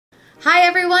Hi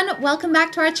everyone, welcome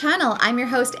back to our channel. I'm your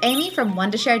host Amy from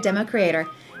Wondershare DemoCreator.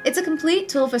 It's a complete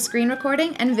tool for screen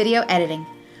recording and video editing.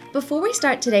 Before we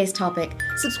start today's topic,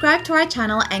 subscribe to our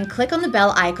channel and click on the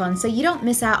bell icon so you don't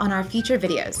miss out on our future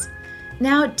videos.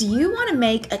 Now, do you want to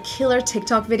make a killer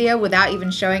TikTok video without even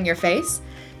showing your face?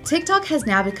 TikTok has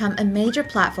now become a major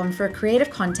platform for creative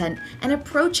content and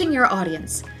approaching your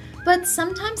audience. But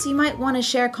sometimes you might want to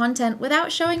share content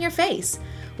without showing your face.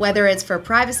 Whether it's for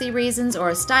privacy reasons or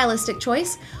a stylistic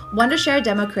choice, Wondershare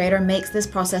DemoCreator makes this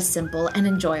process simple and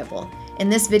enjoyable. In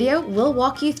this video, we'll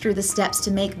walk you through the steps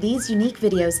to make these unique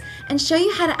videos and show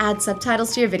you how to add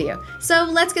subtitles to your video. So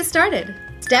let's get started.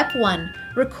 Step 1.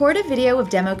 Record a video with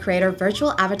DemoCreator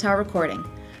Virtual Avatar Recording.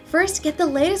 First, get the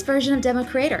latest version of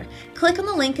DemoCreator. Click on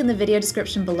the link in the video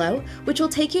description below, which will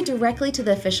take you directly to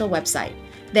the official website.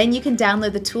 Then you can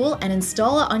download the tool and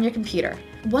install it on your computer.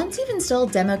 Once you've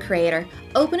installed DemoCreator,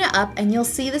 open it up and you'll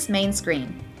see this main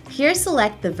screen. Here,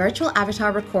 select the Virtual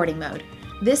Avatar Recording mode.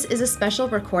 This is a special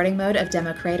recording mode of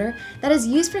DemoCreator that is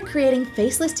used for creating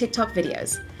faceless TikTok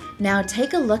videos. Now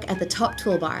take a look at the top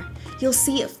toolbar. You'll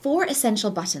see 4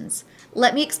 essential buttons.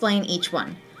 Let me explain each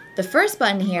one. The first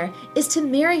button here is to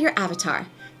mirror your avatar.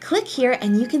 Click here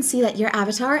and you can see that your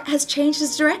avatar has changed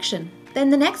its direction. Then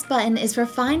the next button is for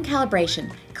fine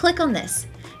calibration. Click on this.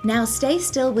 Now stay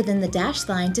still within the dashed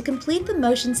line to complete the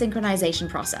motion synchronization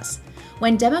process.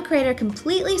 When DemoCreator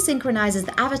completely synchronizes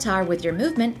the avatar with your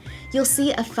movement, you'll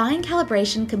see a fine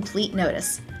calibration complete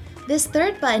notice. This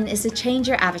third button is to change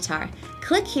your avatar.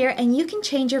 Click here and you can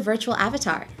change your virtual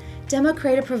avatar.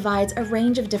 DemoCreator provides a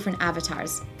range of different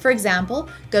avatars. For example,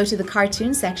 go to the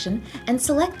cartoon section and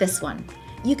select this one.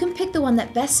 You can pick the one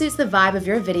that best suits the vibe of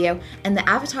your video and the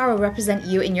avatar will represent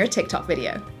you in your TikTok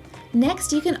video.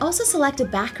 Next, you can also select a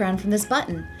background from this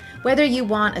button. Whether you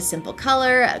want a simple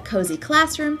color, a cozy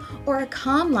classroom, or a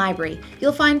calm library,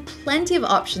 you'll find plenty of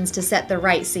options to set the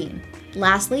right scene.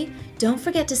 Lastly, don't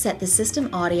forget to set the system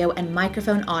audio and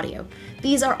microphone audio.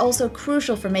 These are also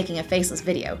crucial for making a faceless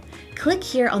video. Click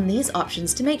here on these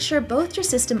options to make sure both your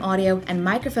system audio and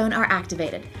microphone are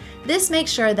activated. This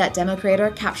makes sure that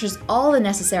DemoCreator captures all the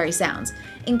necessary sounds,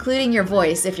 including your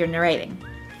voice if you're narrating.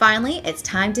 Finally, it's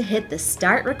time to hit the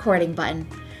Start Recording button.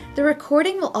 The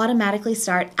recording will automatically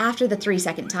start after the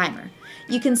 3-second timer.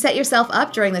 You can set yourself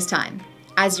up during this time.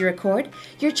 As you record,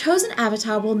 your chosen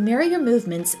avatar will mirror your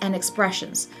movements and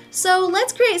expressions. So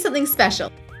let's create something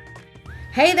special.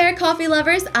 Hey there, coffee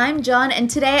lovers! I'm John, and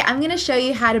today I'm going to show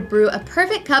you how to brew a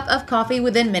perfect cup of coffee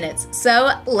within minutes.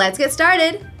 So let's get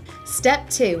started! Step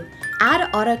 2.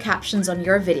 Add auto captions on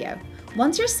your video.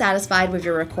 Once you're satisfied with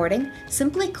your recording,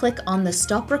 simply click on the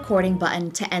Stop Recording button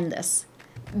to end this.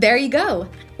 There you go!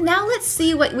 Now let's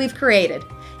see what we've created.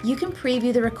 You can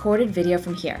preview the recorded video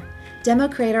from here.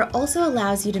 DemoCreator also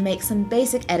allows you to make some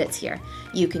basic edits here.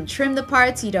 You can trim the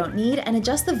parts you don't need and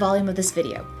adjust the volume of this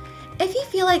video. If you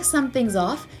feel like something's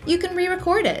off, you can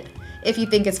re-record it. If you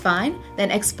think it's fine,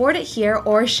 then export it here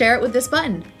or share it with this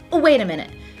button. Oh, wait a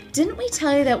minute. Didn't we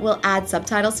tell you that we'll add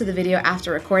subtitles to the video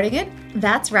after recording it?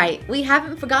 That's right, we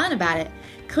haven't forgotten about it.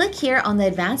 Click here on the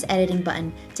Advanced Editing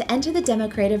button to enter the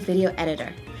DemoCreator video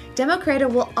editor. DemoCreator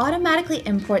will automatically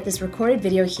import this recorded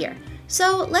video here.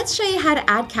 So let's show you how to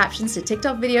add captions to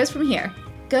TikTok videos from here.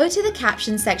 Go to the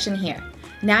Captions section here.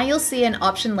 Now you'll see an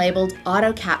option labeled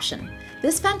Auto Caption.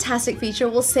 This fantastic feature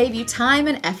will save you time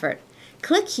and effort.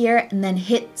 Click here and then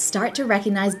hit Start to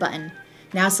Recognize button.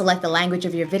 Now select the language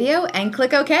of your video and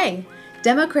click OK.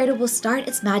 DemoCreator will start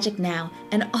its magic now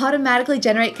and automatically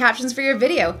generate captions for your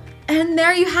video. And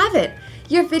there you have it!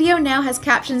 Your video now has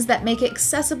captions that make it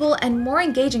accessible and more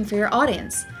engaging for your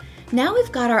audience. Now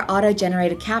we've got our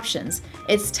auto-generated captions,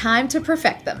 it's time to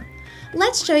perfect them.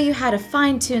 Let's show you how to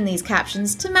fine-tune these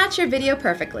captions to match your video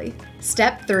perfectly.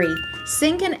 Step 3.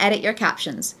 Sync and edit your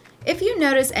captions. If you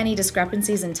notice any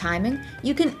discrepancies in timing,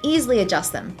 you can easily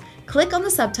adjust them. Click on the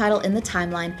subtitle in the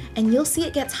timeline and you'll see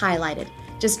it gets highlighted.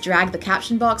 Just drag the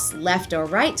caption box left or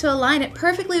right to align it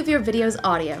perfectly with your video's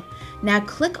audio. Now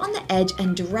click on the edge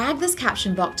and drag this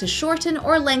caption box to shorten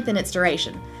or lengthen its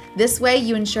duration. This way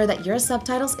you ensure that your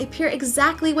subtitles appear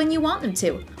exactly when you want them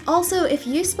to. Also, if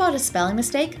you spot a spelling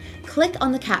mistake, click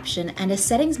on the caption and a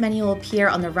settings menu will appear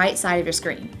on the right side of your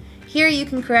screen. Here you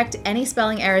can correct any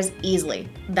spelling errors easily.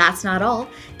 That's not all.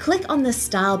 Click on the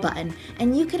Style button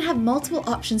and you can have multiple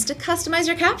options to customize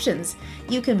your captions.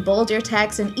 You can bold your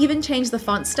text and even change the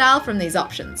font style from these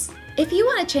options. If you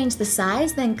want to change the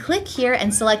size, then click here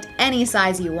and select any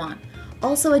size you want.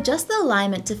 Also adjust the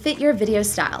alignment to fit your video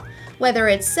style. Whether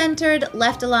it's centered,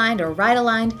 left aligned, or right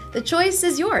aligned, the choice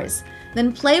is yours.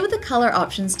 Then play with the color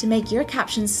options to make your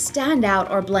captions stand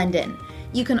out or blend in.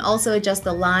 You can also adjust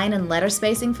the line and letter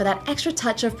spacing for that extra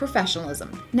touch of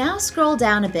professionalism. Now scroll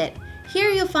down a bit. Here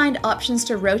you'll find options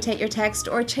to rotate your text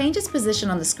or change its position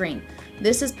on the screen.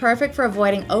 This is perfect for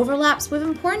avoiding overlaps with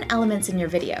important elements in your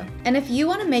video. And if you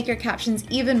want to make your captions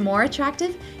even more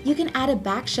attractive, you can add a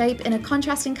back shape in a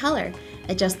contrasting color.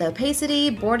 Adjust the opacity,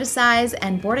 border size,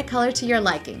 and border color to your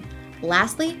liking.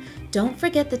 Lastly, don't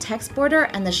forget the text border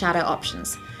and the shadow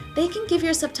options. They can give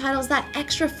your subtitles that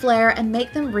extra flair and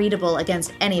make them readable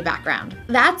against any background.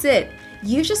 That's it!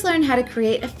 You've just learned how to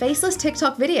create a faceless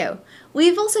TikTok video.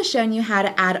 We've also shown you how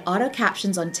to add auto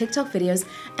captions on TikTok videos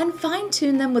and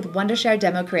fine-tune them with Wondershare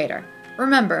DemoCreator.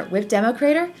 Remember, with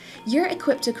DemoCreator, you're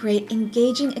equipped to create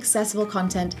engaging, accessible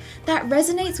content that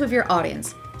resonates with your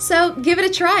audience. So give it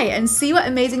a try and see what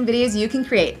amazing videos you can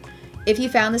create. If you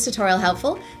found this tutorial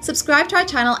helpful, subscribe to our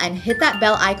channel and hit that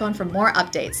bell icon for more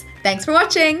updates. Thanks for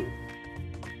watching!